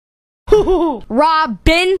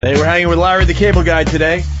HooHooHooRobin. Hey, we're hanging with Larry the Cable Guy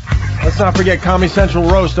today. Let's not forget Comedy Central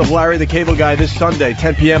Roast of Larry the Cable Guy this Sunday,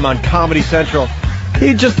 10 p.m. on Comedy Central.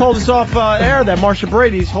 He just told us off air that Marsha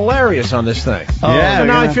Brady's hilarious on this thing. Yeah, so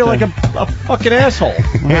now I feel like a fucking asshole.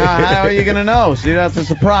 How are you going to know? See, that's a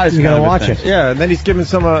surprise. You got to watch it. Yeah, and then he's giving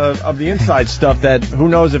some of the inside stuff that who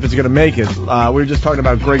knows if it's going to make it. We were just talking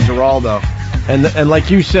about Greg Giraldo. And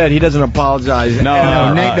like you said, he doesn't apologize.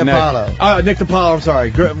 No, Nick DiPaolo. Nick DiPaolo, I'm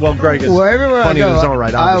sorry. Well, Greg is everywhere funny I go, in his own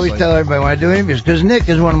right, I always tell everybody when I do interviews, because Nick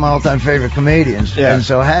is one of my all-time favorite comedians. Yeah. And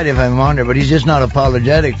so I had to have him on there, but he's just not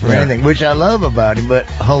apologetic for anything, which I love about him, but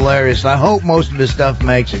hilarious. I hope most of his stuff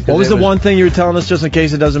makes it. What was the one thing you were telling us just in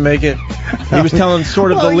case it doesn't make it? He was telling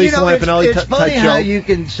sort of the Lisa Lampanelli it's funny type how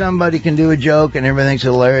joke. somebody can do a joke and everything's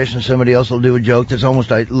hilarious, and somebody else will do a joke that's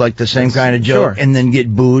almost like the same kind of joke, and then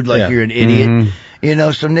get booed like you're an idiot. Mm-hmm. You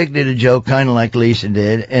know, so Nick did a joke kind of like Lisa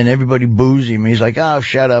did, and everybody boos him. He's like, "Oh,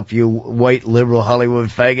 shut up, you white liberal Hollywood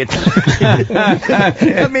faggots."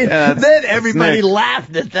 I mean, then everybody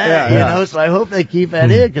laughed at that, you know, so I hope they keep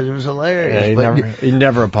that in because it was hilarious. Yeah, he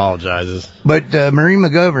never apologizes. But Marie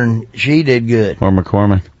McGovern, she did good. Or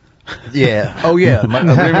McCormick. Yeah. Oh, yeah.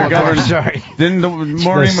 McGovern. Sorry. Didn't Maureen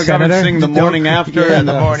McGovern sing The Morning After in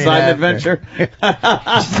the Morning Side After. Adventure?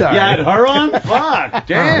 Sorry. You had her on? Fuck.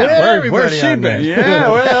 Damn. Where's she been?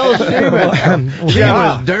 Yeah, where the hell has she been? She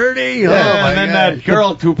was dirty. Yeah, Oh, my and then God. that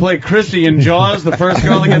girl who played Chrissy in Jaws, the first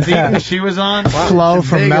girl that gets eaten, she was on. Flo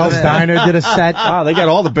from big Mel's event. Diner did a set. Wow, they got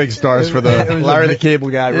all the big stars for the Larry the Cable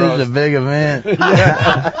Guy It was roast. a big event.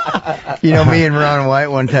 You know, me and Ron White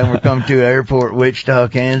one time were coming to airport, Wichita,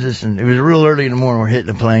 Kansas, and it was real early in the morning. We're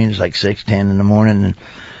hitting the plane. It's like 6:10 in the morning, and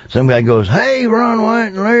some guy goes, "Hey, Ron White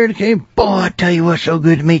and Larry the Cable. Boy, I tell you what, so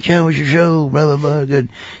good to meet you. How was your show? Blah, blah, blah. Good."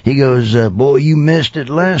 He goes, "Boy, you missed it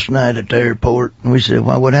last night at the airport." And we said,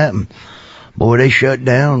 "Why, what happened?" "Boy, they shut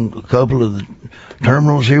down a couple of the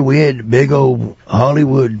terminals here. We had a big old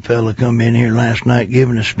Hollywood fella come in here last night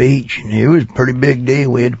giving a speech, and it was a pretty big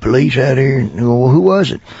deal. We had the police out here." And we go, "Well, who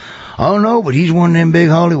was it?" "I don't know, but he's one of them big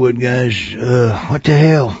Hollywood guys. What the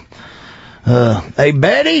hell? Hey,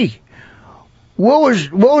 Betty, what was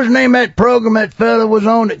the name of that program that fella was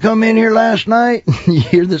on that come in here last night?" You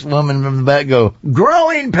hear this woman from the back go,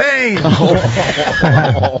 "Growing Pains."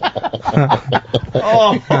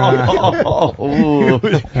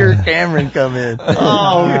 Kirk Cameron come in.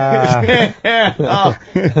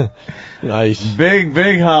 Nice.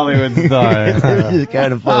 Big Hollywood star. It was just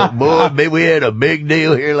kind of fun. Boy, we had a big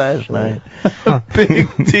deal here last night. Big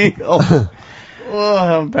deal. Oh,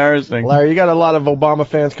 how embarrassing. Larry, you got a lot of Obama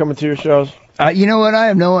fans coming to your shows? You know what? I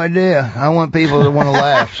have no idea. I want people that want to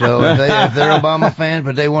laugh. So if they're Obama fans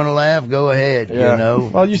but they want to laugh, go ahead. Yeah. You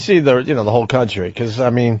know. Well, you see the whole country, because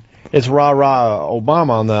I mean it's rah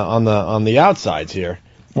Obama on the outsides here.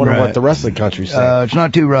 Wonder what the rest of the country's saying. It's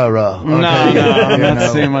not too rah-rah. No, I'm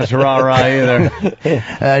not seeing much rah-rah either.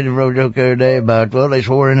 I wrote a joke the other day about, well, they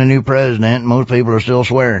swore in a new president, and most people are still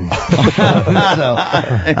swearing. So,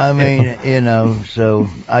 I mean, so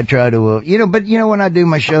I try to, but when I do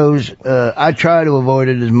my shows, I try to avoid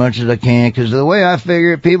it as much as I can, because the way I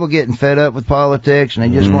figure it, people getting fed up with politics, and they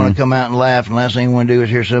just want to come out and laugh, and last thing you want to do is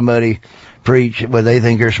hear somebody preach, but they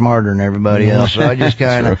think they're smarter than everybody else. So I just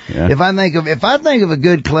kind of, if I think of a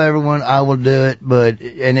good, clever one, I will do it.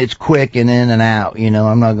 And it's quick and in and out.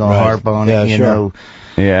 I'm not going to harp on it. You know.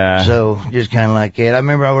 Yeah. So just kind of like that. I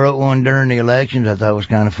remember I wrote one during the elections. I thought was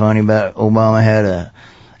kind of funny about Obama had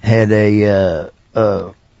a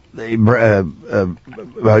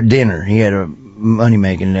dinner. He had a money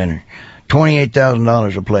making dinner.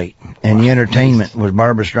 $28,000 a plate, and the entertainment was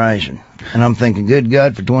Barbra Streisand. And I'm thinking, good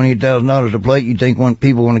God, for $28,000 a plate, you think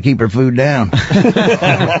people want to keep their food down? But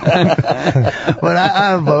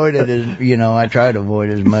I avoid it I try to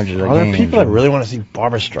avoid it as much as I can. Are there people that really want to see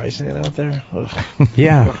Barbra Streisand out there?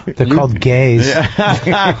 Yeah, they're called gays. She does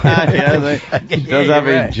have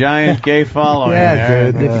a giant gay following.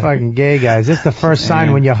 Yeah, dude, they're fucking gay guys. That's the first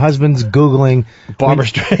sign when your husband's Googling Barbra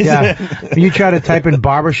Streisand. Yeah, when you try to type in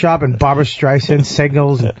barbershop and Barbra Streisand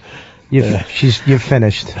signals, you're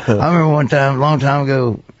finished. I remember one time, a long time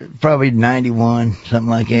ago, probably 91, something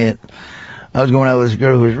like that. I was going out with this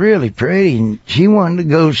girl who was really pretty, and she wanted to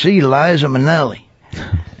go see Liza Minnelli.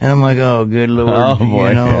 And I'm like, oh, good Lord,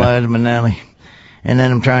 Liza Minnelli. And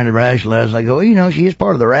then I'm trying to rationalize. I go, she is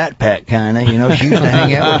part of the Rat Pack, kind of. She used to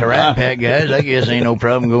hang out with the Rat Pack guys. I guess ain't no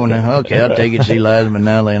problem going there. Okay, I'll take it to see Liza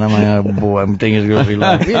Minnelli. And I'm like, oh, boy, I'm thinking it's going to be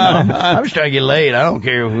Liza. I'm just trying to get laid. I don't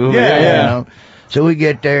care who. So we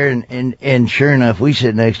get there, and sure enough, we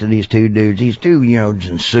sit next to these two dudes. These two,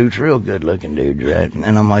 in suits, real good-looking dudes, right?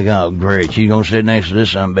 And I'm like, oh, great. She's going to sit next to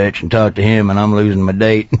this son-bitch and talk to him, and I'm losing my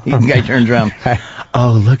date. The guy turns around,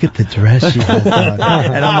 oh, look at the dress she has on.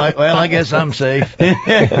 And I'm like, well, I guess I'm safe.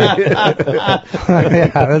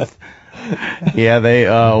 Yeah, they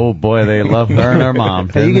they love her and her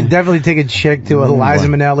mom. So you can definitely take a chick to a Liza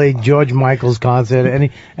Minnelli, George Michael's concert.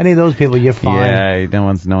 Any of those people, you're fine. Yeah, no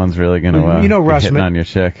one's really gonna Russ hitting on your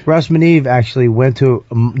chick. Russ Maneve actually went to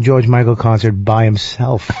a George Michael concert by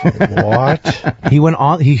himself. What? He went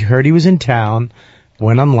on. He heard he was in town,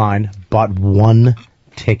 went online, bought one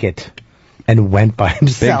ticket, and went by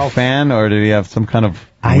himself. Big fan, or did he have some kind of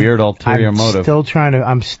weird ulterior motive?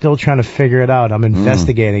 I'm still trying to figure it out. I'm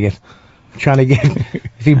investigating it. Trying to get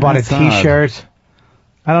if he bought a T-shirt.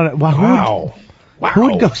 I don't know. Well, who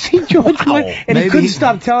would go see George Michael? And he couldn't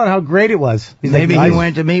stop telling how great it was. Maybe he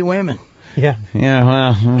went to meet women. Yeah.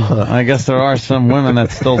 Yeah. Well, I guess there are some women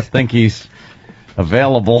that still think he's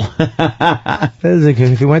available.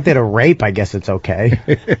 If he went there to rape, I guess it's okay.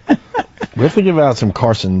 We have to give out some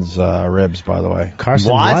Carson's ribs, by the way.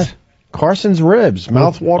 Carson what? Carson's ribs,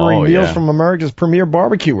 mouth-watering meals from America's premier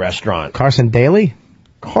barbecue restaurant. Carson Daly?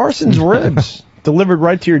 Carson's ribs, delivered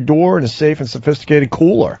right to your door in a safe and sophisticated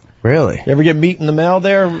cooler. Really? You ever get meat in the mail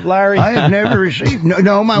there, Larry? I have never received.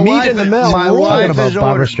 No, my meat wife. in the mail. My wife about has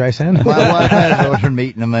Barbara ordered. Streisand. My wife has ordered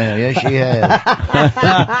meat in the mail. Yes, she has.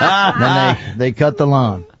 Then they cut the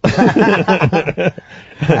lawn.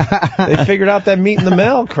 They figured out that meat in the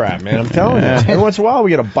mail crap, man. I'm telling you. Every once in a while,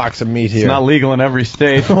 we get a box of meat here. It's not legal in every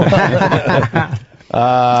state.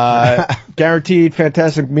 Guaranteed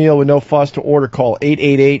fantastic meal with no fuss. To order, call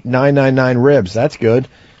 888-999-RIBS. That's good.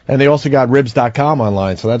 And they also got ribs.com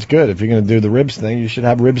online, so that's good. If you're going to do the ribs thing, you should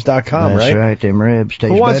have ribs.com, right? That's right. Them ribs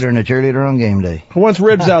taste better than a cheerleader on game day. Who wants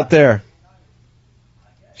ribs out there?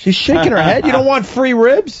 She's shaking her head. You don't want free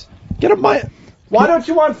ribs? Get a mic. Why don't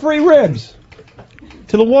you want free ribs?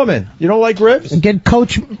 To the woman. You don't like ribs? Get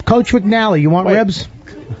Coach McNally. You want ribs?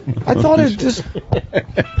 I thought it just...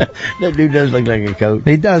 That dude does look like a coach.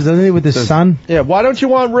 He does, doesn't he, with his son? Yeah, why don't you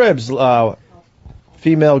want ribs?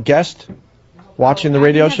 Female guest watching the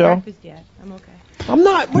radio show? Yet. I'm okay. I'm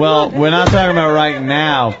not. We're not talking about right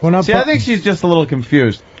now. See, I think she's just a little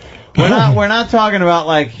confused. We're not talking about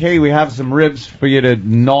like, hey, we have some ribs for you to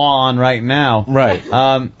gnaw on right now. Right.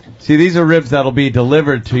 See, these are ribs that'll be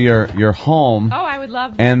delivered to your home. Oh, I would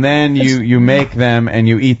love that. And then you make them and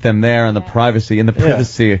you eat them there in the privacy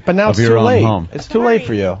But now of it's your too own late. home. It's too late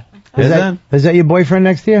for you. Is that your boyfriend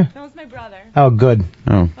next to you? No, it's my brother. Oh, good.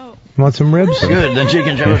 Oh. You want some ribs? Good. Then she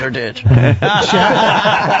can show us her tits.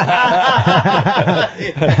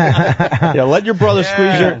 Yeah, let your brother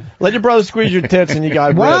squeeze your tits, and you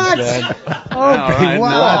got What? ribs, man. Okay,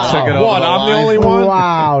 wow. What? I'm the only one.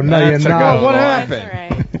 Wow, no, you're not. What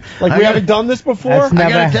happened? Like we haven't done this before? That's I never.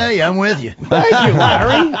 gotta tell you, I'm with you. Thank you,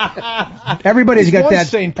 Larry. Everybody's There's got one that.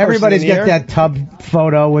 sane person Everybody's in got here. that tub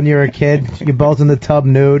photo when you're a kid. You're both in the tub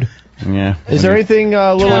nude, Yeah. Is there anything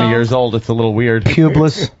a 20 little? years old, it's a little weird.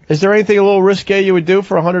 pubeless. Is there anything a little risque you would do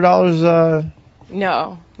for $100?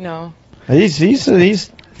 No. He's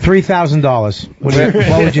 $3,000. What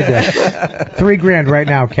would you do? $3,000 right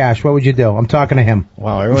now, cash. What would you do? I'm talking to him.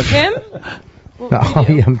 Wow, everyone's Him? No,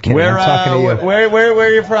 I'm kidding. Where I'm talking to you. where are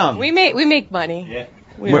you from? We make money. Yeah.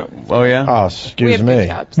 Oh yeah. Oh, We excuse have me. good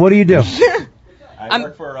jobs. What do you do? I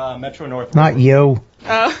work for Metro North. Not you.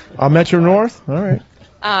 Metro North. All right.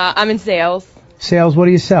 I'm in sales. Sales. What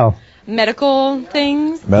do you sell? Medical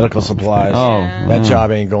things. Medical supplies. Oh. That job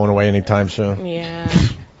ain't going away anytime soon. Yeah.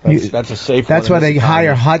 That's a safe one. That's why they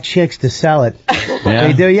hire hot chicks to sell it. Yeah.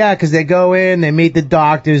 They do, yeah, because they go in, they meet the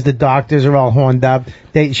doctors. The doctors are all horned up.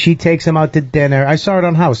 She takes them out to dinner. I saw it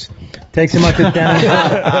on House. Takes them out to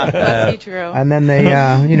dinner. Must be true. And then they,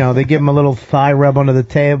 they give them a little thigh rub under the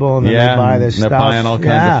table, and then they buy their they're stuff. buying all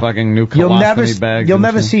kinds of fucking new colostomy bags. You'll and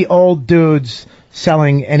never shit. see old dudes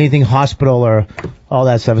selling anything hospital or all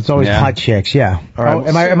that stuff. It's always hot chicks. Yeah. All right.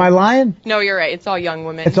 Am I lying? No, you're right. It's all young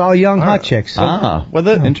women. It's all young hot chicks.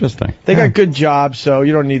 Interesting. They got good jobs, so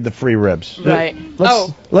you don't need the free ribs. Right.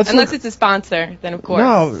 Unless it's a sponsor, then of course.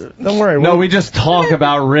 No, don't worry. No, we just talk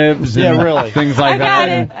about ribs and really. things like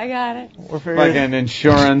that. I got it. Like an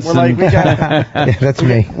insurance. We're like, we got, Yeah, that's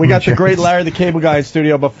me. we got the great Larry the Cable Guy in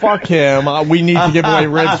studio, but fuck him. We need to give away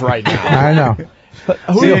ribs right now. I know.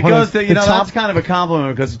 See, it goes to, that's kind of a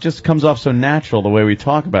compliment because it just comes off so natural the way we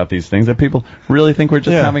talk about these things that people really think we're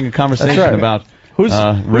just having a conversation about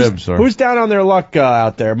ribs. Who's down on their luck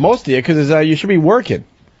out there? Most of you, because you should be working.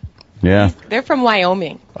 Yeah. They're from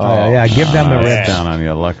Wyoming. Yeah, give them the ribs. Down on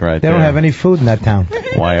your luck right They there. don't have any food in that town.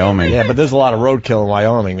 Wyoming. Yeah, but there's a lot of roadkill in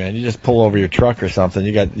Wyoming, man. You just pull over your truck or something.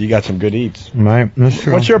 You got some good eats. Right, that's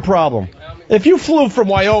true. What's your problem? If you flew from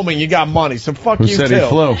Wyoming, you got money, so fuck Who you said too. he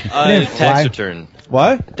flew? Tax return.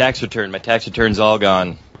 What? Tax return. My tax return's all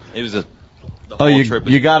gone. It was the whole trip.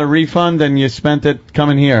 You got a refund and you spent it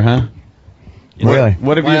coming here, huh? Really?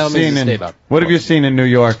 What have you seen in What have you seen in New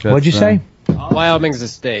York? What'd you say? Wyoming's a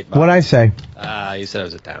state. What'd I say? You said it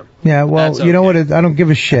was a town. Yeah, well, you know what? I don't give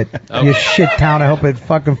a shit. You shit town. I hope it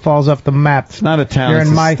fucking falls off the map. It's not a town. It's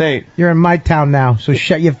a state. You're in my town now, so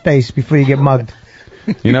shut your face before you get mugged.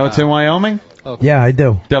 You know what's in Wyoming? Yeah, I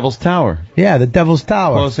do. Devil's Tower. Yeah, the Devil's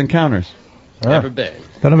Tower. Close Encounters. Never been.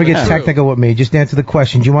 Don't ever get technical with me. Just answer the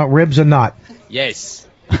question. Do you want ribs or not? Yes.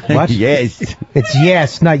 What? Yes. It's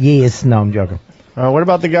yes, not yes. No, I'm joking. What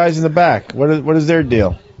about the guys in the back? What is their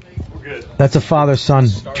deal? That's a father-son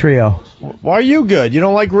trio. Why are you good? You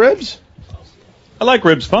don't like ribs? I like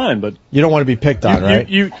ribs fine, but you don't want to be picked on, right?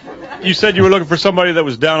 You said you were looking for somebody that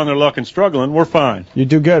was down on their luck and struggling. We're fine. You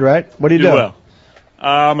do good, right? What do you do? Well.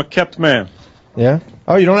 I'm a kept man. Yeah?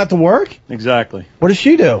 Oh, you don't have to work? Exactly. What does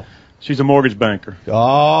she do? She's a mortgage banker.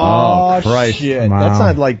 Oh, Christ. shit. Wow. That's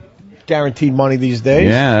not like guaranteed money these days.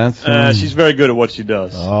 Yeah, that's she's very good at what she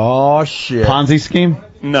does. Oh, shit. Ponzi scheme?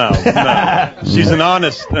 No. She's an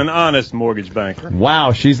honest mortgage banker.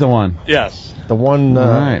 Wow, she's the one. Yes. The one. All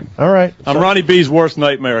right. All right. I'm Ronnie B's worst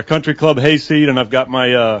nightmare. A country club hayseed, and I've got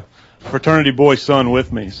my fraternity boy son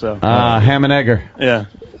with me. So. Ham and Egger. Yeah.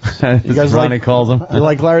 You guys Ronnie calls him. You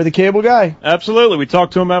like Larry the Cable Guy? Absolutely. We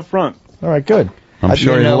talked to him out front. All right, good. I'm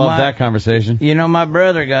sure he'll love that conversation. You know, my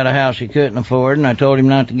brother got a house he couldn't afford, and I told him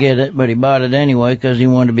not to get it, but he bought it anyway because he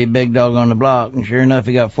wanted to be big dog on the block. And sure enough,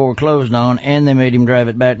 he got foreclosed on, and they made him drive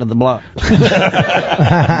it back to the block. Drive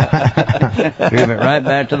it right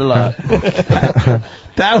back to the lot.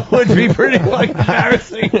 That would be pretty fucking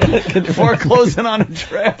embarrassing. Foreclosing on a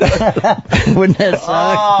trailer. Wouldn't that suck?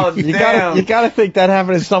 Oh, You gotta think that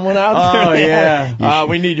happened to someone out there. Oh, yeah.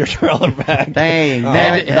 We need your trailer back. Dang,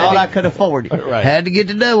 all I could afford. Right. had to get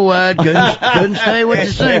the double wide. Couldn't stay with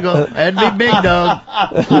the single. Had to be big dog.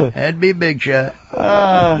 Had to be big shot.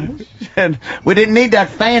 We didn't need that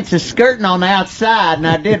fancy skirting on the outside,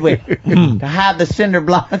 now did we? To hide the cinder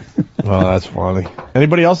block. Well, that's funny.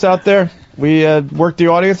 Anybody else out there? We work the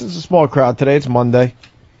audience. It's a small crowd today. It's Monday.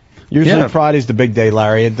 Usually Friday's the big day,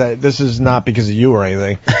 Larry. This is not because of you or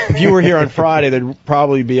anything. If you were here on Friday, there'd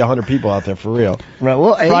probably be 100 people out there for real. Right.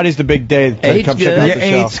 Well, Friday's the big day. Eight's Come check out the show.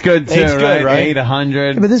 Eight's good too, Eight's good, right? 8,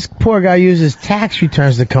 100. Yeah, but this poor guy uses tax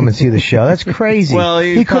returns to come and see the show. That's crazy. Well,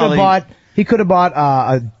 he could have bought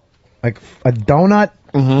a donut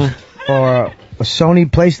or a Sony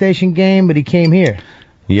PlayStation game, but he came here.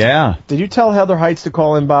 Yeah. Did you tell Heather Heights to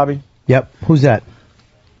call in, Bobby? Yep. Who's that?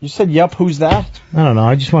 You said, yep, who's that? I don't know.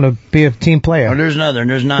 I just want to be a team player. Oh, there's another.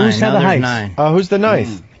 There's 9. Who's Heather Heights? 9. Who's the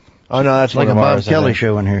ninth? Oh, no, that's Like one a of Bob ours, Kelly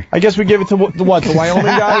show in here. I guess we give it to the what? The Wyoming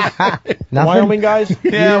guys? The Nothing? Wyoming guys?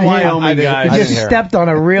 Yeah, Wyoming You guys. just stepped on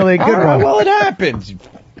a really good one. Well, it happens.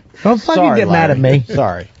 Don't fucking Sorry, get mad at Larry. me.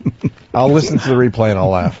 Sorry. I'll listen to the replay and I'll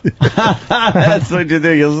laugh. That's what you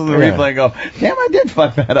do. You listen to the replay and go, damn, I did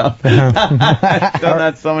fuck that up. I've done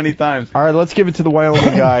that so many times. All right, let's give it to the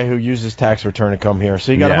Wyoming guy who uses tax return to come here.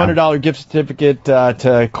 So you got a $100 gift certificate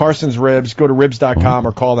to Carson's Ribs. Go to ribs.com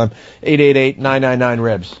or call them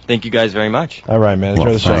 888-999-RIBS. Thank you guys very much. All right, man.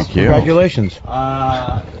 Enjoy the show. Thank you. Congratulations.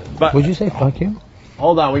 But Would you say fuck you?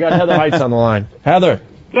 hold on. We got Heather Heights on the line. Heather,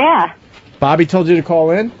 Yeah. Bobby told you to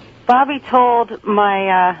call in? Bobby told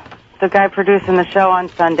my the guy producing the show on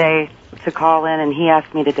Sunday to call in, and he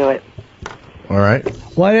asked me to do it. All right.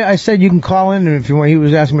 Well, I said you can call in if you want. He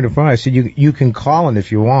was asking me to phone. I said you can call in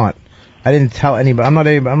if you want. I didn't tell anybody.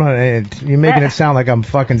 I'm not. You're making it sound like I'm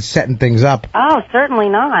fucking setting things up. Oh, certainly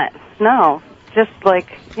not. No, just like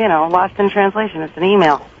lost in translation. It's an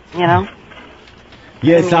email.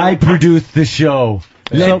 Yes, I produced the show.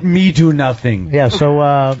 Let me do nothing. Yeah.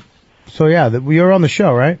 So you're on the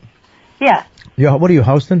show, right? Yeah. What are you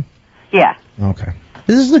hosting? Yeah. Okay.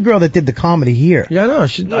 This is the girl that did the comedy here. Yeah, no,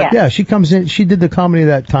 she comes in. She did the comedy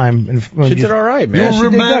that time. And she did all right,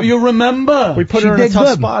 man. You remember? We put her in a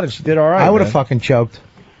tough spot, and she did all right. I would have fucking choked.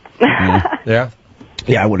 Yeah.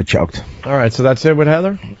 Yeah, I would have choked. All right, so that's it with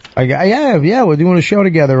Heather? Yeah, we're doing a show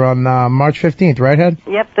together on March 15th, right, Head?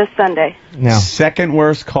 Yep, this Sunday. No. Second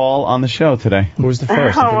worst call on the show today. Who was the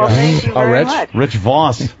first? Oh, well, thank you very much. Rich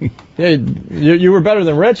Voss. Yeah, you were better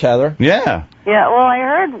than Rich, Heather. Yeah. Yeah, well, I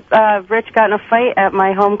heard Rich got in a fight at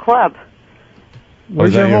my home club.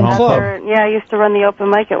 Where's your home club? Yeah, I used to run the open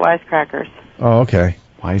mic at Wisecrackers. Oh, okay.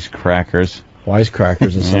 Wisecrackers.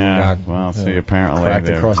 Wisecrackers and something. Yeah, well, see, apparently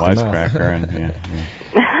they're across the mouth.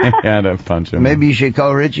 wisecracker. Yeah, to punch him. Maybe you should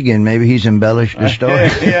call Rich again. Maybe he's embellished the story.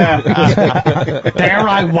 There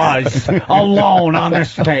I was, alone on the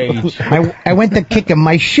stage. I went to kick him.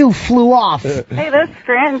 My shoe flew off. Hey, those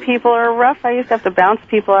Scranton people are rough. I used to have to bounce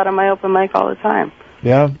people out of my open mic all the time.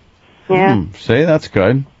 Yeah? Yeah. See, that's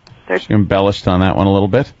good. She embellished on that one a little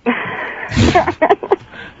bit.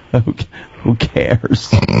 Who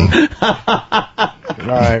cares? All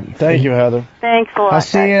right. Thank you, Heather. Thanks a lot. I'll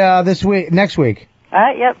see you next week.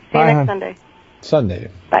 Yep. See you Bye, next hon. Sunday. Sunday.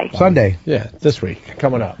 Bye. Sunday. Yeah, this week.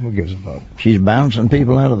 Coming up. Who gives a fuck? She's bouncing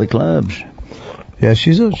people out of the clubs. Yeah,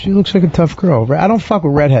 she looks like a tough girl. I don't fuck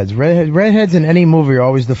with redheads. Redheads in any movie are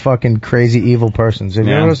always the fucking crazy evil persons. Have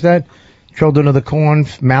you noticed that? Children of the Corn,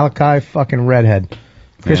 Malachi, fucking redhead.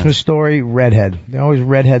 Christmas Story, redhead. They're always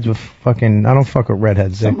redheads with fucking... I don't fuck with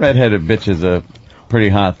redheads. Some redheaded bitches are pretty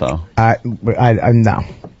hot, though. No.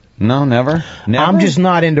 No, never? I'm just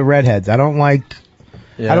not into redheads. I don't like...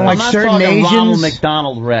 Yeah. I don't like I'm not certain talking Asians. Ronald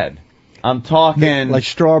McDonald red. I'm talking... Like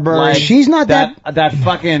strawberry. Like she's not that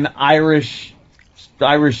fucking Irish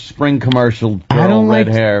spring commercial girl, I don't red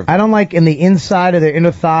like, hair. I don't like in the inside of their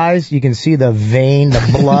inner thighs, you can see the vein,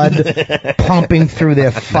 the blood pumping through their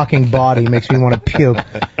fucking body. Makes me want to puke.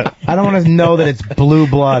 I don't want to know that it's blue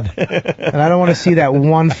blood. And I don't want to see that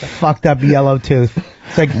one fucked up yellow tooth.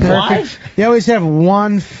 It's like perfect. They always have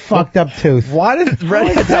one fucked up tooth. Why did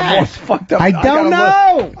redheads have one fucked up? I don't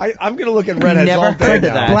know. I'm going to look at redheads all day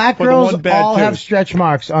now. Black girls all have stretch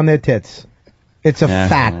marks on their tits. It's a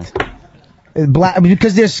fact. Black,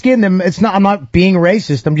 because their skin, it's not. I'm not being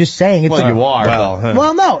racist. I'm just saying it's. Well, you are.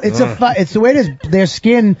 Well, no, it's it's the way it is. Their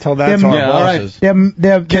skin. Tell that to our bosses. Their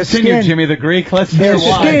Continue, skin, Jimmy the Greek. Let's their hear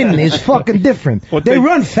why. skin is fucking different. They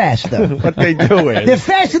run faster. What they do is they're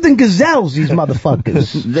faster than gazelles. These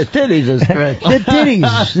motherfuckers. The titties are stretched. The titties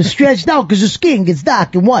are stretched out because the skin gets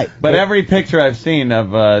dark and white. But every picture I've seen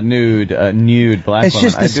of nude black it's women,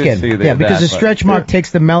 just the I skin. do see Yeah, because the stretch mark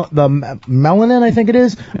takes the melanin, I think it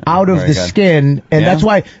is, out of the skin, and that's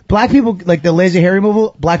why black people, like the laser hair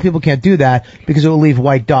removal, black people can't do that because it will leave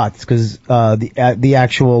white dots. Because the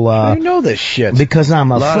actual. I know this shit. Because I'm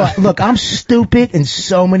look, I'm stupid in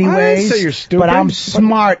so many ways. I didn't say you're stupid, but I'm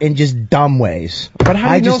smart in just dumb ways. But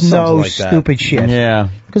how do you just know like that? stupid shit. Yeah.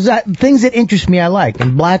 Because things that interest me, I like,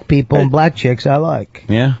 and black people and black chicks, I like.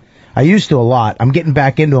 Yeah. I used to a lot. I'm getting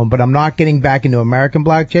back into them, but I'm not getting back into American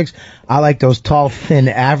black chicks. I like those tall, thin,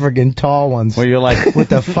 African tall ones. Well, you're like with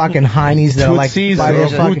the fucking heinies that are like Tootsies by or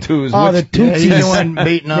the fucking, Hutus. Oh, the Tootsies. He's the one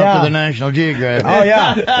beating up for the National Geographic. Oh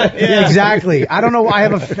yeah, exactly. I don't know. I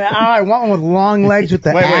have I want one with long legs with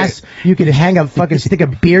the ass. You could hang a fucking stick a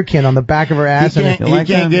beer can on the back of her ass. He can't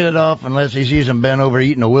get it off unless he sees him bent over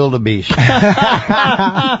eating a wildebeest.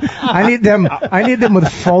 I need them with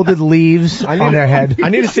folded leaves on their head. I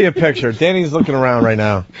need to see a picture. Danny's looking around right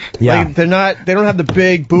now. Yeah, like, they don't have the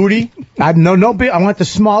big booty. No big. I want the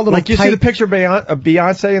small little. Like you tight... see the picture of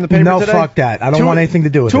Beyonce in the paper today? No, fuck that. I don't want anything to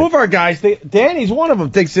do with it. Two of our guys, Danny's one of them,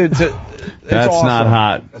 thinks it's that's awesome. Not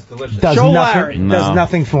hot. That's delicious. Does Show nothing. Larry. Does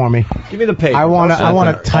nothing for me. Give me the paper. I want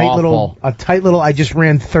a tight little. I just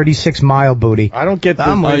ran 36-mile booty. I don't get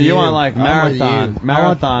the. You want like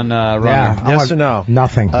marathon runner? Yeah. Yes or no?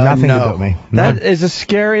 Nothing. Nothing to do with me. That is a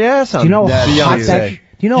scary ass. Do you know how hot that?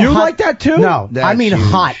 You like that too? No, I mean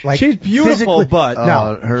hot. Like she's beautiful, but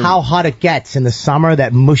how hot it gets in the summer.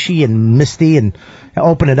 That mushy and misty, and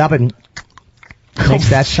open it up and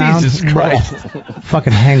makes that sound. Jesus Christ!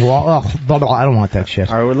 Fucking hang wall. Oh, I don't want that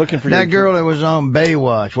shit. All right, we're looking for that girl that was on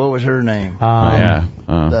Baywatch. What was her name?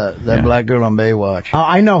 That black girl on Baywatch. Oh,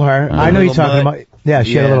 I know her. I know you're talking about. Yeah,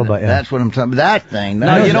 she had a little bit. Yeah. That's what I'm talking about. That thing.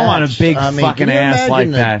 No, you don't want a big fucking ass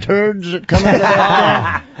like that. Turds that come out of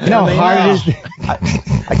that thing. No, hard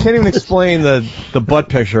I can't even explain the butt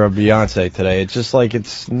picture of Beyonce today. It's just like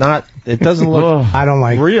it's not. It doesn't look. I don't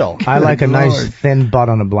like real. I like a nice thin butt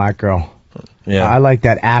on a black girl. Yeah, I like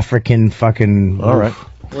that African fucking. All right.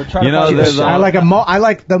 I like I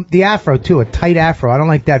like the afro too, a tight afro. I don't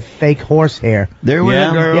like that fake horse hair. There was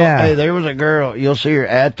a girl. Yeah. Hey, there was a girl. You'll see her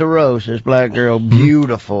at the roast. This black girl,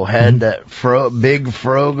 beautiful, had that big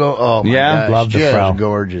fro go. Oh my gosh, love the fro.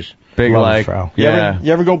 Gorgeous. Big love like. fro. You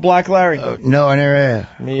ever go black, Larry? No, I never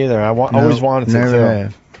have. Me either. Always wanted to. Never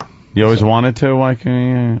have. You always wanted to? Why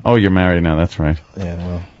can't you? Oh, you're married now. That's right. Yeah.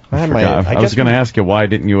 Well, I was going to ask you why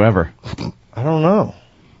didn't you ever? I don't know.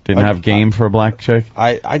 Didn't have game for a black chick?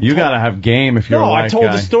 You got to have game if you're a white guy. No, I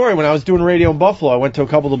told the story when I was doing radio in Buffalo. I went to a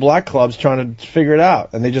couple of the black clubs trying to figure it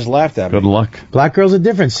out, and they just laughed at me. Good luck. Black girls are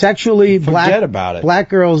different. Sexually, Forget about it. Black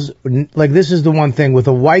girls, like this is the one thing with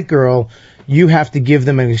a white girl, you have to give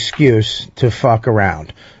them an excuse to fuck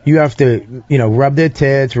around. You have to, rub their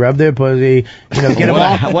tits, rub their pussy, get them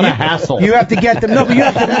all. What a hassle. You have to get them. No, but you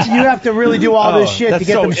have to really do all this shit to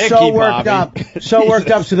get them so worked up,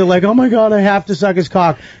 so they're like, oh my god, I have to suck his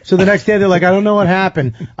cock. So the next day they're like, I don't know what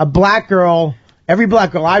happened. A black girl, every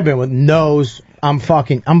black girl I've been with knows I'm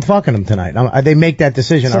fucking him tonight. They make that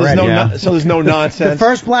decision already. So there's no nonsense. The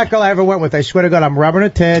first black girl I ever went with, I swear to God, I'm rubbing her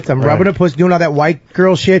tits, I'm rubbing her pussy, doing all that white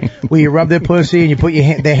girl shit where you rub their pussy and you put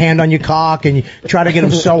their hand on your cock and you try to get them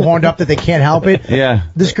so horned up that they can't help it. Yeah.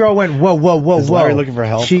 This girl went, whoa. Is Larry looking for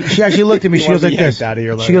help? She actually looked at me. She goes like this.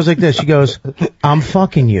 She goes like this. She goes, I'm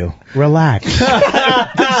fucking you. Relax.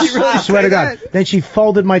 I swear to God. Then she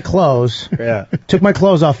folded my clothes. Yeah. Took my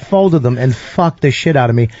clothes off, folded them, and fucked the shit out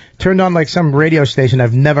of me. Turned on like some radio station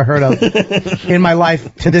I've never heard of in my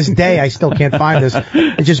life. To this day, I still can't find this.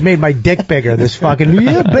 It just made my dick bigger. This fucking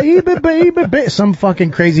baby. Some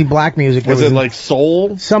fucking crazy black music. Was it like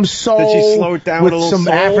soul? Some soul. Did she slow it down with with a little some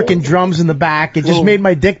soul? African drums in the back? It just made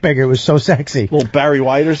my dick bigger. It was so sexy. Little Barry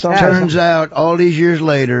White or something. Turns out, all these years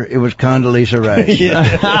later, it was Condoleezza Rice.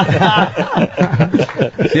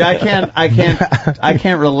 See, I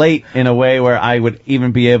can't relate in a way where I would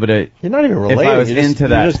even be able to. You're not even relating. If I was into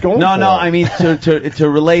that. You're just going no, for no. it. I mean to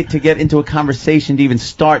relate, to get into a conversation, to even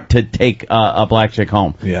start to take a black chick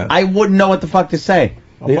home. Yeah. I wouldn't know what the fuck to say.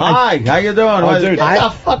 Hi, how you doing? Dude, Get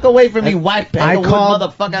the fuck away from me, white I called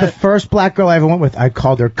motherfucker. the first black girl I ever went with. I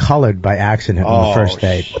called her colored by accident on the first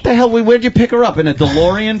date. What the hell? Where'd you pick her up? In a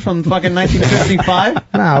DeLorean from fucking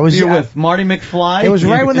 1955? No, it was You're with Marty McFly? It was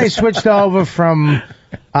right when they switched over from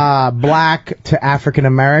black to African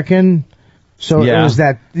American. So it was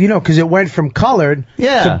that, because it went from colored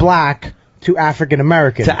to black to African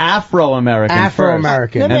American. To Afro-American.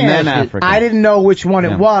 Afro-American. And then African. I didn't know which one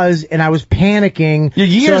it was, and I was panicking. You're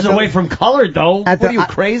years away from colored, though. What are you,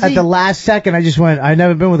 crazy? At the last second, I just went, I've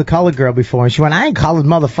never been with a colored girl before. And she went, I ain't colored,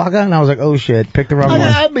 motherfucker. And I was like, oh, shit, picked the wrong one.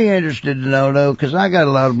 I'd be interested to know, though, because I got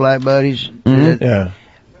a lot of black buddies. Mm-hmm. Yeah.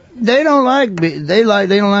 They don't like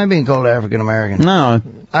being called African American. No.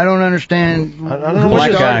 I don't understand. I don't know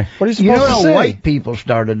Black guy. What are you supposed to say? White people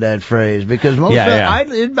started that phrase because most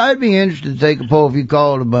I'd be interested to take a poll if you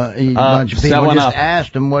called a bunch of people and just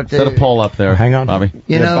asked them what they... Set a poll up there. Hang on. Bobby.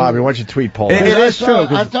 Bobby, why don't you tweet poll? It is true.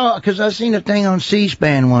 I thought, because I seen a thing on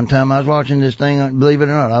C-SPAN one time. I was watching this thing, believe it or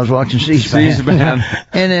not, I was watching C-SPAN. C-SPAN.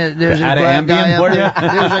 And there's this black guy up there.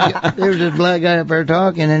 There's this black guy up there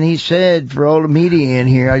talking, and he said, for all the media in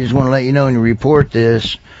here, I just want to let you know and report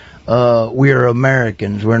this. We're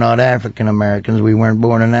Americans. We're not African Americans. We weren't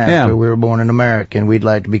born in Africa. Yeah. We were born in America, and we'd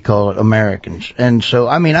like to be called Americans. And so,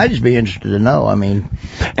 I'd just be interested to know. And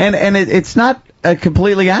it's not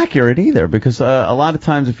completely accurate either, because a lot of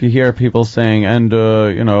times if you hear people saying,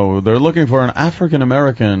 they're looking for an African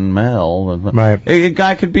American male, right? A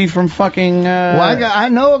guy could be from fucking I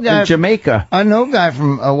know a guy Jamaica. I know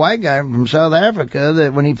a white guy from South Africa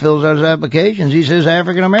that when he fills out his applications, he says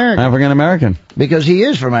African American. African American. Because he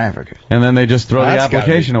is from Africa. And then they just throw the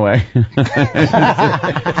application away.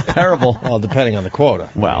 It's terrible. Well, depending on the quota.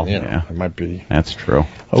 Well, it might be. That's true.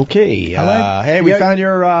 Okay. Hey, we found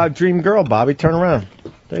your dream girl, Bobby. Turn around.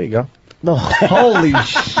 There you go. Holy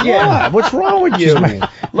shit. What? What's wrong with you?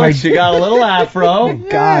 Look, she got a little afro.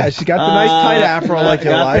 God, she got the nice tight afro like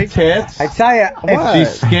you like. The tits. I tell you,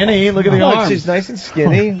 she's skinny. Look at the arms. She's nice and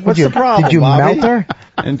skinny. What's the problem, Did you Bobby? melt her?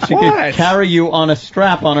 And she could carry you on a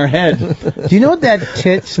strap on her head. Do you know what that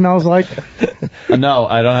tit smells like? No,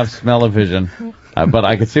 I don't have smell-o-vision. But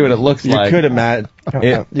I can see what it looks like. You could imagine.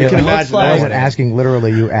 You can imagine. I wasn't asking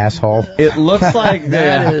literally, you assoul. It looks like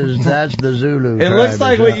that's the Zulu. It looks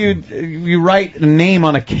like what you write a name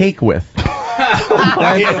on a cake with.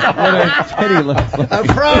 What a titty looks like.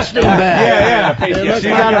 A frosting bag. Yeah. She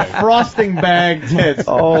got a frosting bag tits.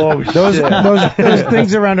 Oh, those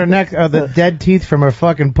things around her neck are the dead teeth from her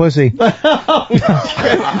fucking pussy. What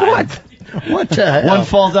the hell? One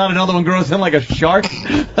falls out, another one grows in like a shark.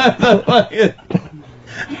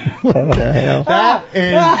 What the hell? That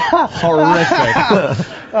is horrific.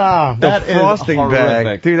 The frosting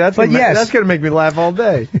bag. Dude, that's going to make me laugh all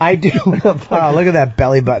day. I do. Oh, look at that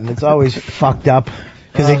belly button. It's always fucked up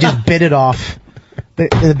because they just bit it off.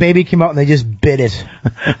 The baby came out and they just bit it.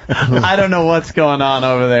 I don't know what's going on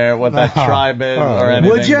over there, what that tribe is or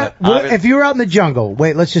anything. Would you, if you were out in the jungle,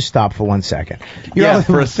 wait, let's just stop for 1 second.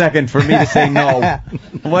 For a second, for me to say no.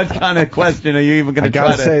 What kind of question are you even going to try to...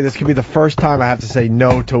 I gotta say, this could be the first time I have to say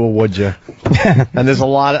no to a would you. And there's a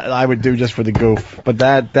lot I would do just for the goof. But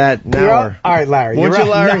that now... All right, Larry. Would you,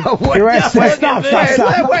 Larry? No, you're right.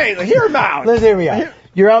 Stop. Wait, hear him out. Let's hear me out.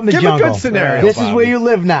 You're out in the Give jungle. a good scenario, This is Bobby. where you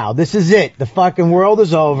live now. This is it. The fucking world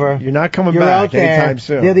is over. You're not coming You're back out there. anytime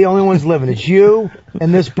soon. They're the only ones living. It's you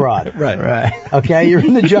and this broad. Right. Okay, you're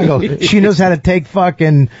in the jungle. She knows how to take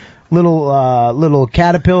fucking little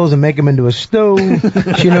caterpillars and make them into a stew.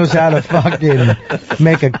 She knows how to fucking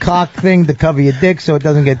make a cock thing to cover your dick so it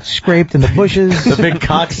doesn't get scraped in the bushes. The big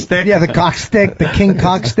cock stick? Yeah, the cock stick, the king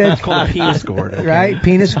cock stick. It's called a penis gourd. Right?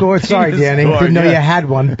 Penis gourd. Sorry, Danny. Didn't know you had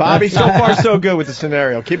one. Bobby, so far so good with the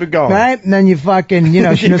scenario. Keep it going. Right? And then you fucking, she Keep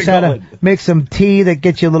knows it how to going. make some tea that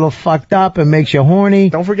gets you a little fucked up and makes you horny.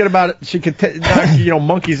 Don't forget about it. She could knock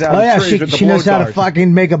monkeys out Oh of yeah, trees with the she knows blow how to darts.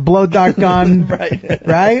 fucking make a blow dart gun.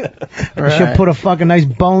 Right? She'll put a fucking nice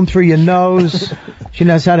bone through your nose. She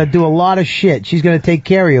knows how to do a lot of shit. She's gonna take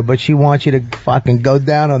care of you, but she wants you to fucking go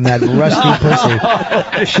down on that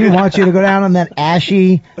rusty pussy. She wants you to go down on that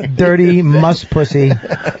ashy, dirty musk pussy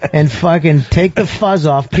and fucking take the fuzz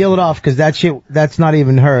off, peel it off, because that shit, that's not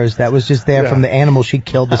even hers. That was just there from the animal she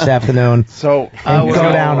killed this afternoon. So and go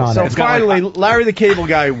down on so it. finally, Larry the Cable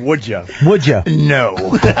Guy, would you? Would you? No.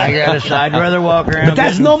 I'd rather walk around. But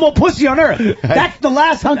that's no more pussy on earth. That's the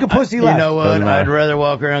last hunk of pussy left. You know what? I'd rather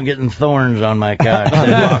walk around getting thorns on my cock.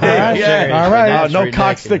 All right. No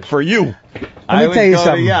cock stick for you. I would tell you go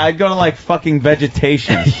something. I'd go to like fucking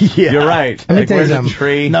vegetation. You're right. Let me Like, tell you where's a something.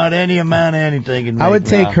 tree? Not any amount of anything. Can I would make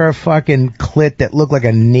take me- her fucking clit that looked like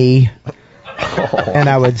a knee, and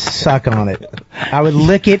I would suck on it. I would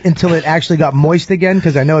lick it until it actually got moist again,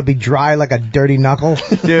 because I know it'd be dry like a dirty knuckle.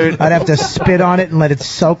 Dude. I'd have to spit on it and let it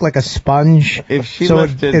soak like a sponge, If she so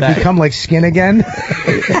lifted it'd that- become like skin again.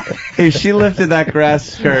 If she lifted that grass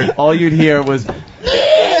skirt, all you'd hear was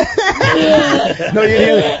No,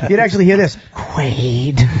 you'd actually hear this.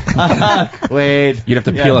 Wade. Wade. You'd have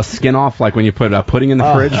to peel a skin off, like when you put pudding in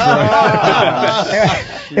the fridge.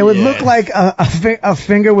 It would look like a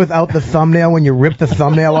finger without the thumbnail when you rip the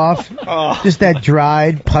thumbnail off. Just that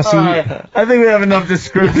dried, pussy. I think we have enough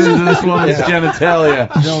descriptions of this woman's genitalia.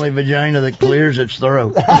 It's the only vagina that clears its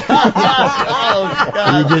throat. You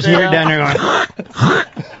just hear it down there going.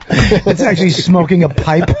 It's actually smoking a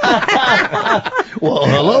pipe. Well,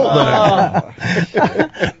 hello there.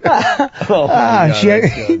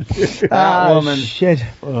 Woman. Shit.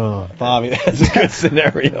 Oh, Bobby, that's a good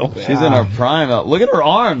scenario. Man. She's in her prime. Look at her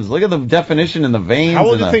arms. Look at the definition in the veins. How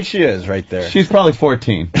old do you think she is right there? She's probably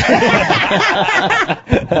 14.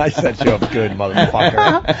 I set you up good,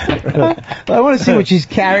 motherfucker. I want to see what she's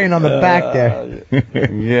carrying on the back there.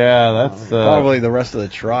 Yeah, that's probably the rest of the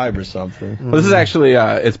tribe or something. Well, this is actually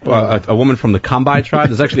it's a woman from the Kambai tribe.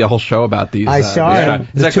 There's actually a whole show about these. I saw these it. tribes.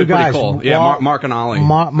 It's The actually two pretty guys. cool. Yeah, Mark and Ollie.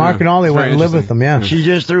 Mark and Ollie It's went very and lived with interesting. them, yeah. She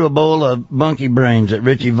just threw a bowl of monkey brains at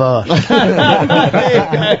Richie Voss.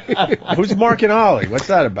 Who's Mark and Ollie? What's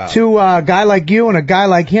that about? To a guy like you and a guy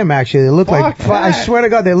like him, actually. They look like, I swear to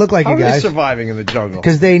God, they look like How you are they guys. surviving in the jungle?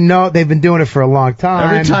 Because they know they've been doing it for a long time.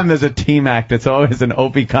 Every time there's a team act, it's always an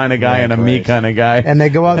Opie kind of guy and a me kind of guy. And they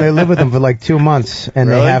go out and they live with them for like 2 months, and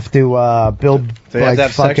Really? they have to build. They have like to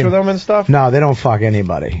have sex fucking, with them and stuff? No, they don't fuck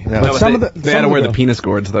anybody. No. But some of the They had to wear the penis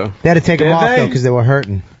gourds, though. They had to take them Did off they? though because they were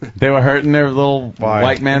hurting. They were hurting their little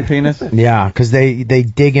white man penis? Yeah, because they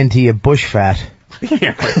dig into your bush fat. Look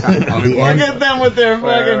at them with their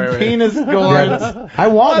fucking penis gourds. I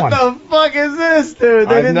want What one. the fuck is this, dude?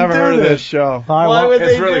 They I've didn't never do heard of this. this show. Why would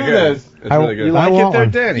they It's really do good. this? It's really good. You like want it there,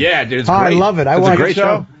 one. Danny? Yeah, dude, it's Oh, I great. love it. I It's watch a great it.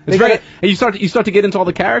 show. It's They great. got- And you start to get into all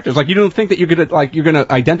the characters. Like you don't think that you're gonna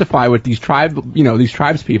identify with these these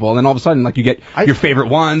tribes people, and then all of a sudden, like you get your favorite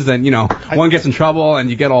ones, and one gets in trouble, and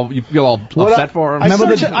you feel all upset for him.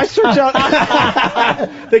 I search out.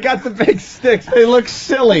 They got the big sticks. They look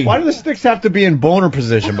silly. Why do the sticks have to be in boner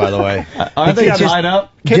position, by the way? Aren't they It's just- tied up?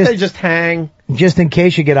 Can't they just hang? Just in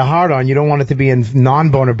case you get a hard on, you don't want it to be in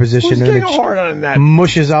non-boner position. Who's and getting it a hard on in that?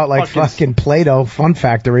 mushes out like fucking- fucking Play-Doh, Fun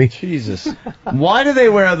Factory. Jesus. Why do they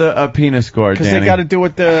wear a penis gourd, Because Danny? they got to do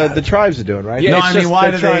what the tribes are doing, right? Yeah, No, it's I mean, just why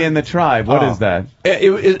they're do they trying- in the tribe? What is that?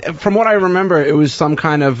 From what I remember, it was some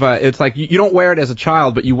kind of. It's like you don't wear it as a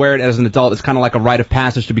child, but you wear it as an adult. It's kind of like a rite of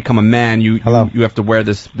passage to become a man. You have to wear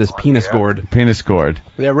this penis gourd. Penis gourd.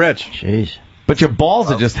 They're rich. Jeez. But your balls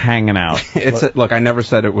are just hanging out. Look, I never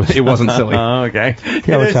said it was. It wasn't silly. Oh, okay.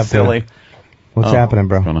 Yeah, It what's is up, silly. dude? What's happening,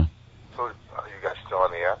 bro? So, are you guys still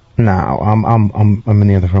on the air? No, I'm in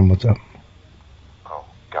the other room. What's up? Oh,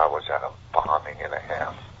 God, was that a bombing and a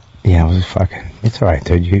half? Yeah, it was fucking. It's alright,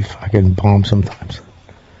 dude. You fucking bomb sometimes.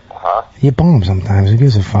 Huh? You bomb sometimes. Who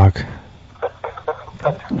gives a fuck?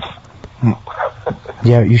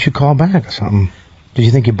 Yeah, you should call back or something. Did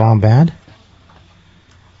you think you bombed bad?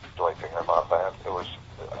 Do I think I'm on that? It was,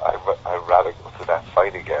 I'd rather go to that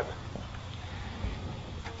fight again.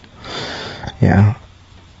 Yeah.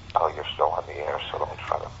 Oh, you're still on the air, so don't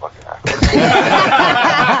try to fucking act.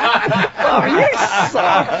 Oh, you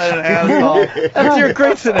suck. That's your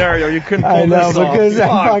great scenario. You couldn't pull this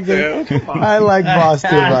off. Because I like Voss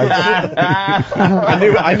too much.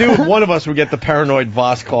 I knew one of us would get the paranoid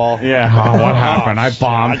Voss call. Yeah. Oh, what happened? I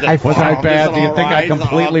bombed. Was I bad? Do you think I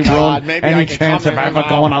completely ruined any chance of ever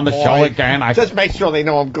going on the show again? Just make sure they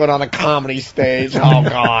know I'm good on a comedy stage. Oh,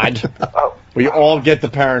 God. We all get the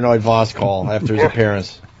paranoid Voss call after his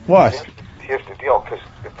appearance. What? Here's the deal, because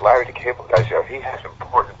if Larry the Cable Guy's here, he has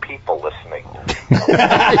important people listening.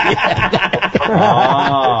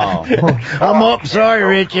 I'm up. Sorry,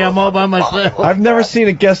 Richie. I'm all by myself. I've never seen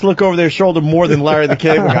a guest look over their shoulder more than Larry the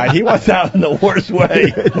Cable Guy. He wants out in the worst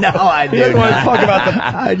way. No, I do. He doesn't want to talk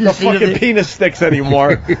about the fucking penis sticks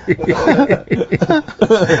anymore.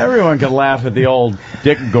 Everyone can laugh at the old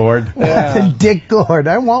Dick Gourd. Dick Gourd.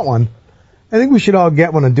 I want one. I think we should all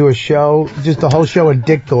get one and do a show, just a whole show of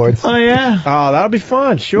dick gourds. Oh, yeah? Oh, that'll be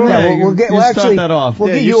fun, sure. Yeah, we'll get that off. We'll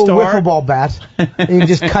get you a wiffle ball bat, and you can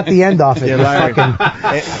just cut the end off it. Yeah,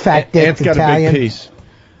 fucking fat dick Ant's got Italian. a big piece.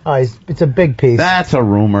 Oh, it's a big piece. That's a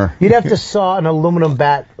rumor. You'd have to saw an aluminum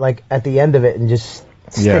bat, like, at the end of it and just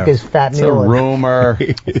stick his fat It's needle a in. rumor.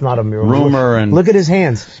 It's not a rumor. And look at his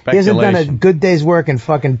hands. He hasn't done a good day's work in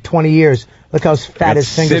fucking 20 years. Look how fat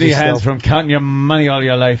his fingers are. City hands from counting your money all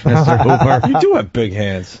your life, Mr. Hooper. You do have big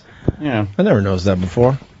hands. Yeah. I never noticed that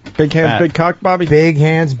before. Big hands, big cock, Bobby? Big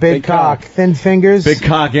hands, big cock. Thin fingers. Big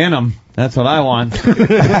cock in them. That's what I want.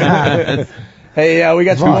 Hey, we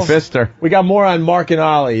got Von Fister. We got more on Mark and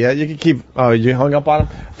Ollie. Yeah, you can keep. Oh, you hung up on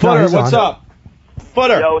him. Footer, what's up?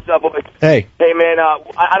 Footer. Yo, what's up, boys? Hey. Hey, man,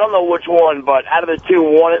 I don't know which one, but out of the two,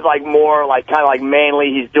 one is like more like kind of like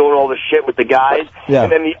manly. He's doing all the shit with the guys. Yeah.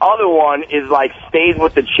 And then the other one is like stays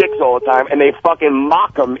with the chicks all the time, and they fucking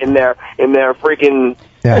mock him in their freaking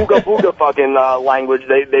booga booga fucking language.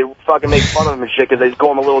 They fucking make fun of him and shit because they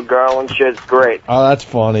call him a little girl and shit. It's great. Oh, that's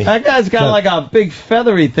funny. That guy's got like a big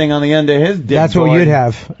feathery thing on the end of his dick. That's what you'd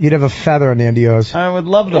have. You'd have a feather on the end of yours. I would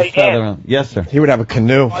love the feather. Yes, sir. He would have a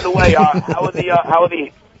canoe. By the way, how are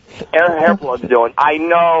the hair plugs doing? I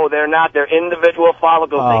know they're not. They're individual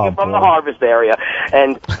follicles taken from the harvest area.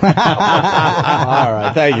 And all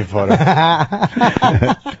right, thank you, Footer.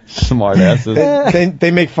 Smart asses.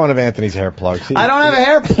 They make fun of Anthony's hair plugs. I don't have a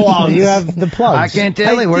hair plug. You have the plugs. I can't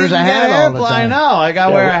tell you. Where's a hat all the time? I know. I got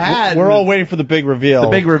to wear a hat. We're all waiting for the big reveal. The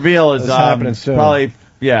big reveal is happening soon. Probably.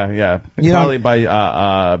 Yeah. Probably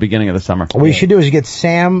by beginning of the summer. What we should do is get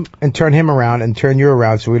Sam and turn him around and turn you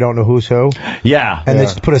around so we don't know who's who. Yeah. And then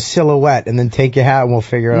just put a silhouette and then take your hat and we'll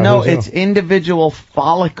figure out No, who's it's individual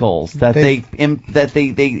follicles that they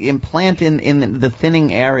implant in the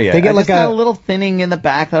thinning area. They get like got a little thinning in the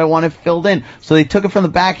back that I wanted filled in. So they took it from the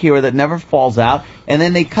back here that never falls out, and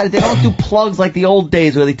then they cut it. They don't do plugs like the old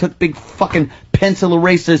days where they took big fucking pencil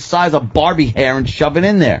erasers size of Barbie hair and shove it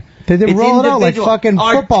in there. They roll it out like fucking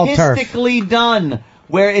football turf. Artistically done,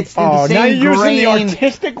 where it's in the same now you're grain. using the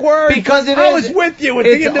artistic word? Because I was with you with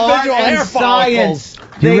the individual hair follicles.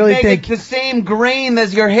 They make it the same grain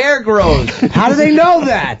as your hair grows. How do they know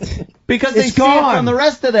that? Because they It's see gone. it from the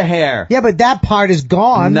rest of the hair. Yeah, but that part is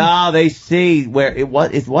gone. No, they see where it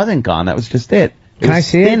was. It wasn't gone. That was just it. Can I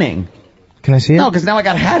see it? thinning. Can I see it? No, because now I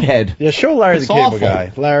got hat head. Yeah, show Larry It's the Cable awful.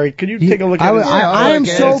 Guy. Larry, could you take a look at I am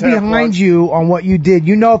so behind you on what you did.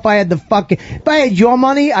 You know, if I had your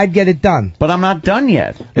money, I'd get it done. But I'm not done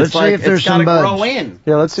yet. Let's see if there's some bugs. Grow in.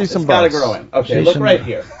 Yeah, let's see some It's got to bugs. grow in. Okay, See look some- right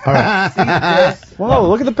here. All right. See this? Whoa,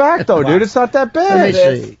 look at the back, though, dude. It's not that bad.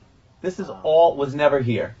 Let me see. This is all was never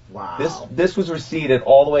here. Wow. This was receded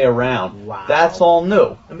all the way around. Wow. That's all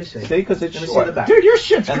new. Let me see. See, because it's Let me see short. the back. Dude, your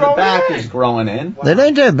shit's And growing the back in. is growing in. That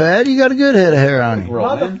ain't that bad. You got a good head of hair on you.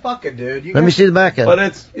 Growing. Motherfucker, dude. Let me see the back of But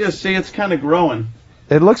it. it's kind of growing.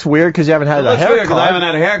 It looks weird because you haven't had It a looks weird haircut. 'cause I haven't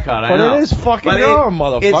had a haircut. I But know. it is fucking But growing,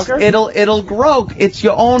 motherfucker. It'll grow. It's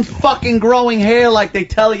your own fucking growing hair, like they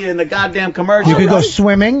tell you in the goddamn commercial. You could go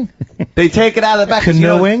swimming. They take it out of the back. 'cause,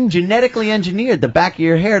 Canoeing? Genetically engineered. The back of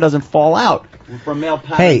your hair doesn't fall out from male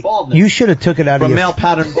pattern Hey, baldness. you should have took it out of From your... male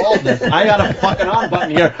pattern baldness. I got a fucking on button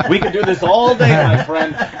here. We could do this all day, my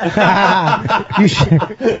friend. you should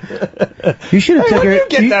have took Where'd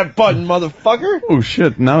it... you get that button, motherfucker? Oh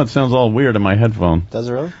shit! Now it sounds all weird in my headphone. Does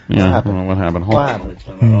it really? Yeah, I don't know what happened. Hold What on.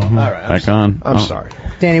 happened? All right, Back on. I'm Oh. sorry.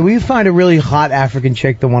 Danny, will you find a really hot African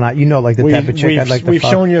chick, the one you know, like the type of chick I'd like to We've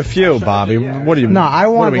fuck? shown you a few, Bobby. What do you? No, I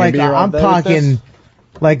what want are we like gonna be here all I'm day with this? talking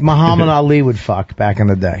like Muhammad Ali would fuck back in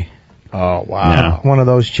the day. Oh wow. One of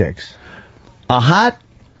those chicks. A hot.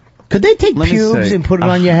 Could they take Let me pubes see. and put it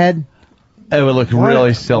on your head? It would look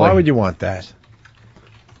really silly. Why would you want that?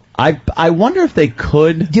 I wonder if they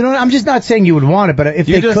could. You know, I'm just not saying you would want it, but if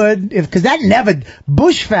they could, because that never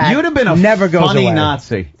bush fat. You'd have been a never goes funny away.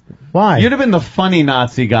 Nazi. Why? You'd have been the funny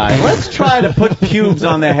Nazi guy. Let's try to put pubes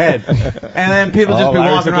on their head, and then people just be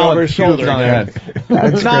walking around with pubes on their head.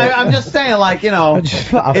 I'm just saying, like, you know,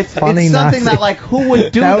 it's something Nazi. That, like, who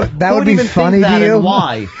would do that would be even funny think that to you? And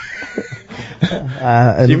why?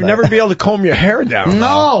 You'd never be able to comb your hair down.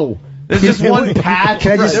 No. There's just one patch.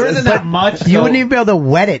 There isn't that much. You wouldn't even be able to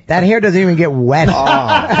wet it. That hair doesn't even get wet.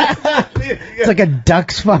 It's like a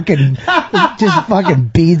duck's fucking, just fucking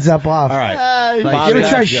beads up off. All right. You ever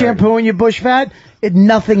try shampooing your bush fat?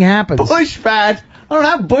 Nothing happens. Bush fat? I don't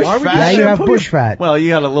have bush fat. Yeah, you have bush fat. Well, you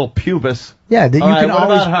got a little pubis. Yeah, you can what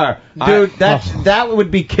always. About her? Dude, that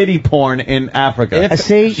would be kiddie porn in Africa.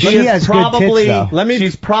 See, she has probably, good tits, though.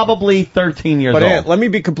 She's probably 13 years old. But let me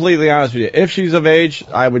be completely honest with you. If she's of age,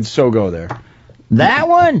 I would so go there. That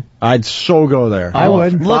one? I'd so go there. I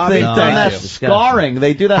would. Look, they've done that scarring.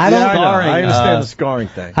 They do that scarring. I understand the scarring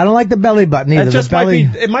thing. I don't like the belly button either. It just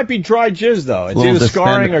it might be dry jizz, though. It's either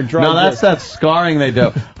scarring or dry jizz. No, that's that scarring they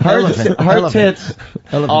do. Her tits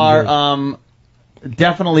are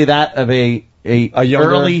definitely that of a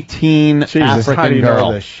early teen African how do you girl.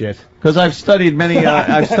 know this shit? Because I've studied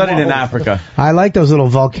I've studied in Africa. I like those little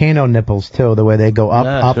volcano nipples too, the way they go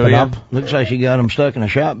up, and up. Looks like she got them stuck in a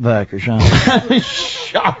shop vac or something.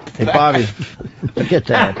 Shop. Hey, Bobby. Look at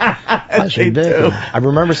that. That's ridiculous. I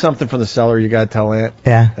remember something from the cellar. You got to tell Aunt.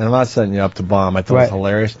 Yeah. And I'm not setting you up to bomb. I thought it was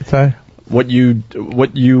hilarious. Sorry. What you do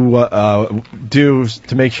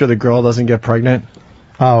to make sure the girl doesn't get pregnant.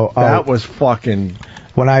 Oh, that was fucking.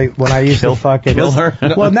 When I used to fucking kill her.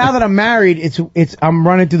 Well, now that I'm married, I'm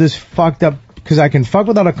running through this fucked up because I can fuck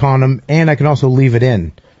without a condom and I can also leave it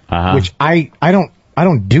in, which I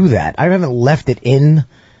don't do that. I haven't left it in.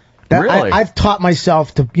 Really? I've taught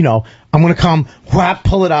myself to, I'm gonna come, whap,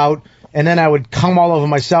 pull it out. And then I would come all over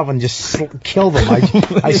myself and just kill them.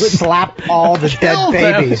 I slap all the dead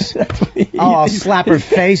babies. I'll slap her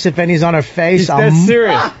face if any's on her face. That's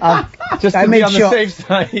serious. Just to be on the safe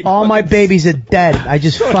side. All my babies are dead. I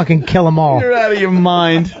just fucking kill them all. You're out of your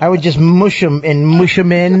mind. I would just mush them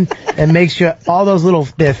in and make sure all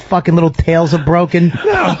those their fucking little tails are broken.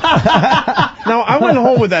 No, I went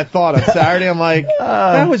home with that thought on Saturday. I'm like,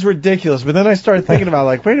 that was ridiculous. But then I started thinking about,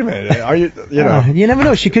 like, wait a minute, are you you never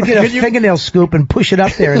know. She could get a fingernail scoop and push it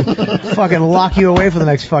up there and fucking lock you away for the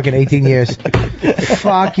next fucking 18 years.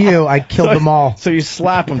 Fuck you. I killed them all. So you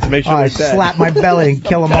slap them to make sure they're I dead. slap my belly and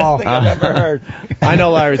kill them all. Thing I've never heard. I know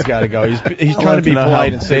Larry's got to go. He's trying to be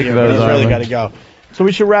polite and say, but he's really got to go. So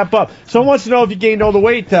we should wrap up. Someone wants to know if you gained all the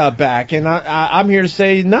weight back, and I'm here to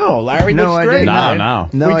say no. Larry looks great. No,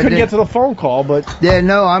 we couldn't get to the phone call, but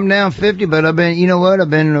I'm down 50, but I've been, I've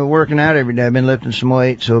been working out every day. I've been lifting some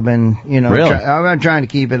weight, so I've been, really? I've been trying to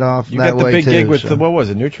keep it off you that way too. You got the big gig with what was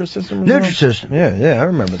it, Nutrisystem? Nutrisystem. Yeah, I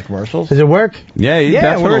remember the commercials. Does it work? Yeah, you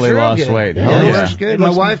definitely lost weight. That's good.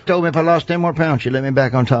 My wife told me if I lost 10 more pounds, she'd let me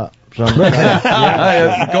back on top. So it's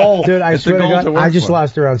the goal. Dude, I swear to God, I just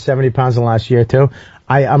lost around 70 pounds in the last year too.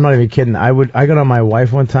 I'm not even kidding. I got on my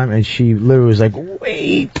wife one time and she literally was like,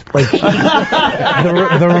 wait. Like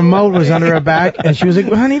the remote was under her back and she was like,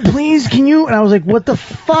 honey, please, can you? And I was like, what the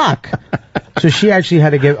fuck? So she actually had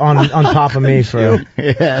to get on top of me for.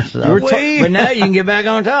 Yes. But now you can get back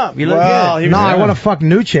on top. You look good. No, I want to fuck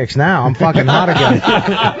new chicks now. I'm fucking hot again.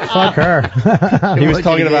 Fuck her. He was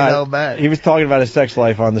talking about his sex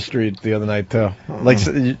life on the street the other night too. Like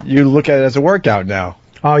you look at it as a workout now.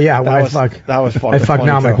 Oh yeah, when I fuck. That was fucking I fuck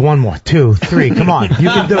now. I'm like 1 more, 2, 3. Come on, you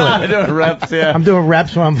can do it. I'm doing reps. Yeah, I'm doing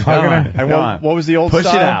reps when I'm fucking her. And what was the old push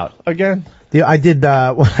style it out again? I did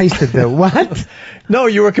what I used to do. What? No,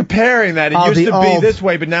 you were comparing that. It used to be this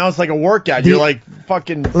way, but now it's like a workout. You're like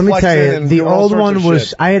fucking. Let me tell you, the old one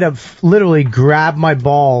was I had to literally grab my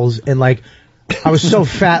balls and like. I was so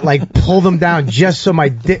fat, like pull them down just so my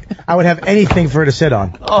dick. I would have anything for her to sit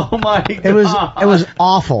on. Oh my god! It was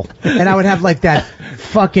awful, and I would have like that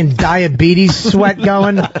fucking diabetes sweat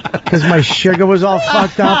going because my sugar was all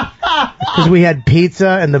fucked up because we had pizza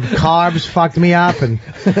and the carbs fucked me up and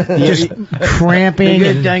just cramping.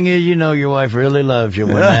 The good thing is, your wife really loves you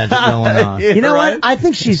when that's going on. You know what? I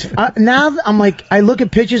think she's now. I'm like, I look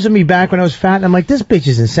at pictures of me back when I was fat, and I'm like, this bitch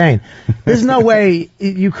is insane. There's no way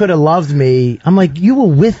you could have loved me. I'm like, you were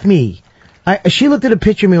with me. She looked at a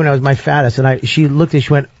picture of me when I was my fattest, and she looked and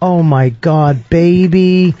she went, oh my God,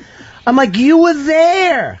 baby. I'm like, you were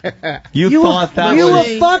there. You thought that you was...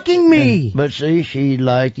 were fucking me. But see, she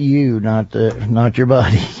liked you, not your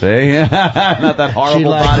body. See? Not that horrible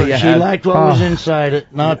body you She had. liked what was inside it,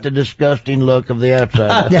 not the disgusting look of the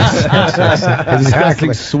outside. Yes.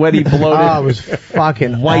 Disgusting, sweaty, bloated. Oh, it was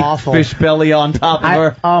fucking white awful. fish belly on top of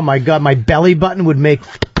her. Oh my God, my belly button would make.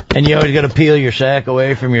 And you always got to peel your sack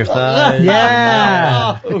away from your thighs.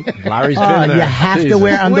 Yeah. Larry's been there. You have to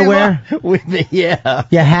wear underwear. Yeah.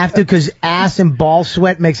 You have to, because ass and ball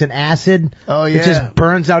sweat makes an acid. Oh, yeah. It just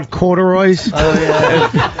burns out corduroys. Oh,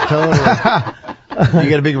 yeah. Totally. You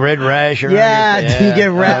get a big red rash around Yeah, you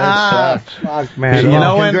get red. Fuck, man. You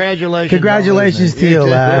know when? Congratulations to you,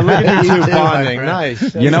 lad. Look at you two bonding.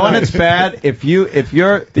 Nice. You know when it's bad? If you're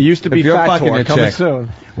There used to be you're Fat fucking Tour a coming chick. soon.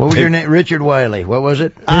 What was your name? Richard Wiley. What was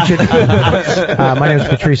it? My name is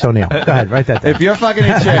Patrice O'Neill. Go ahead, write that down. If you're fucking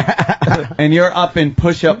a chick and you're up in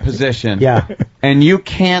push-up position, Yeah. and you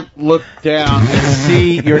can't look down and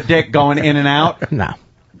see your dick going in and out, No.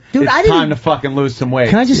 Dude, it's I didn't. time to fucking lose some weight.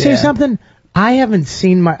 Can I just say something? I haven't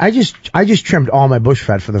seen my. I just trimmed all my bush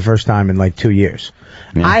fat for the first time in like 2 years.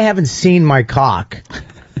 Yeah. I haven't seen my cock.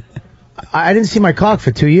 I didn't see my cock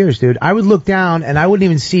for 2 years, dude. I would look down and I wouldn't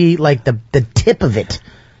even see like the tip of it.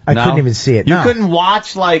 I couldn't even see it. You No. couldn't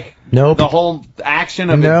watch like Nope. the whole action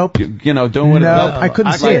of Nope. it, you know, doing what No, it I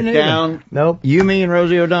couldn't see it. down. Nope. You, me, and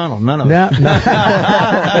Rosie O'Donnell. None of us. No.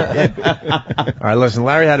 All right, listen,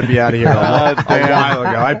 Larry had to be out of here a while ago.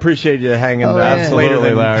 I appreciate you hanging back later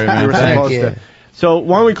than Larry, man. you were Thank supposed you. to. So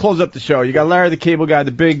why don't we close up the show? You got Larry the Cable Guy,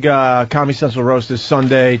 the big Comedy Central roast this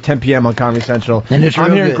Sunday, 10 p.m. on Comedy Central. And it's I'm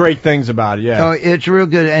real hearing good. great things about it, yeah. Oh, it's real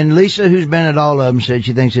good. And Lisa, who's been at all of them, said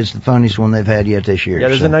she thinks it's the funniest one they've had yet this year. Yeah,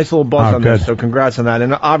 there's so. a nice little buzz on good. this, so congrats on that.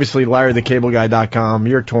 And obviously, LarryTheCableGuy.com.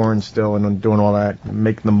 You're touring still and doing all that,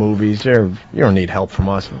 making the movies. You don't need help from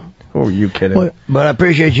us. Who are you kidding? But I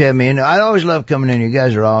appreciate you having me. And I always love coming in. You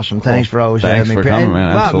guys are awesome. Thanks for always Thanks having me. for coming,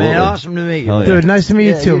 man. Bob, Absolutely. man, awesome to meet you. Hell yeah. Dude, nice to meet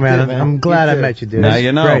you Yeah, too, you man. too, man. I'm glad You I too. met you, dude. Now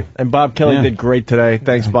you know. Great. And Bob Kelly did great today.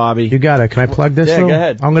 Thanks, Bobby. You got it. Can I plug this? Yeah, though? go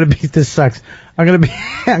ahead. I'm gonna be. This sucks. I'm gonna be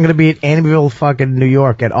at Amityville, fucking New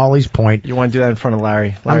York, at Ollie's Point. You want to do that in front of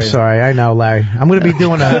Larry? I'm sorry. I know, Larry. I'm gonna be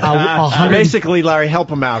doing a 100. Basically, Larry, help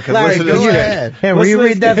him out. 'Cause Larry, listen to go this ahead. shit. Hey, will Listen you to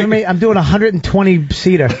read this that for guy. me? I'm doing a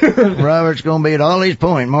 120-seater. Robert's going to be at Ollie's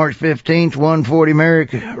Point, March 15th, 140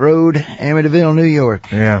 Merrick Road, Amityville, New York.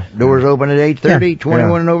 Yeah. Doors open at 8:30. Yeah.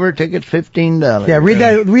 21 and over. Tickets $15. Yeah, read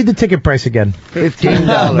that. Read the ticket price again.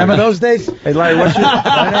 $15. Remember those days? Hey, Larry, what's your...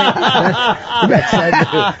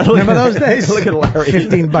 Remember those days? Look at Larry.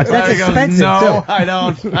 $15. That's Larry goes, expensive no, too. I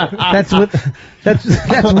don't. That's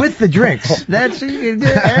with the drinks.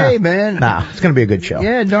 Hey, man. Nah, it's gonna be a good show.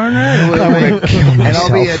 Yeah, darn right. it will. I'm gonna kill And I'll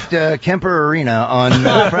be myself. at Kemper Arena on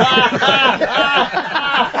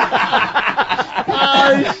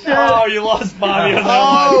Oh, you lost Bobby on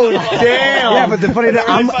that Oh, one. damn. Yeah, but the funny thing,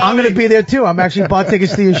 I'm going to be there too. I'm actually bought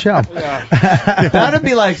tickets to your show. That'd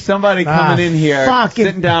be like somebody coming in here,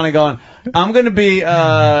 sitting down and going, I'm going to be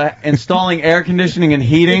installing air conditioning and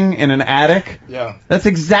heating in an attic. Yeah. That's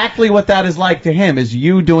exactly what that is like to him, is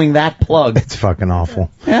you doing that plug. It's fucking awful.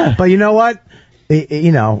 Yeah. But you know what?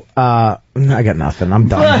 You know, I got nothing. I'm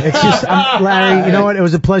done. It's just, Larry, you know what? It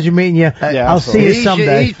was a pleasure meeting you. I'll see you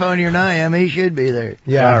someday. He's funnier than I am. He should be there.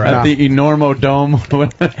 Yeah, All right. At the Enormo Dome. All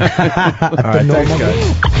right, thanks,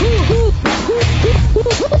 guys.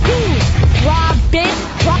 Robin,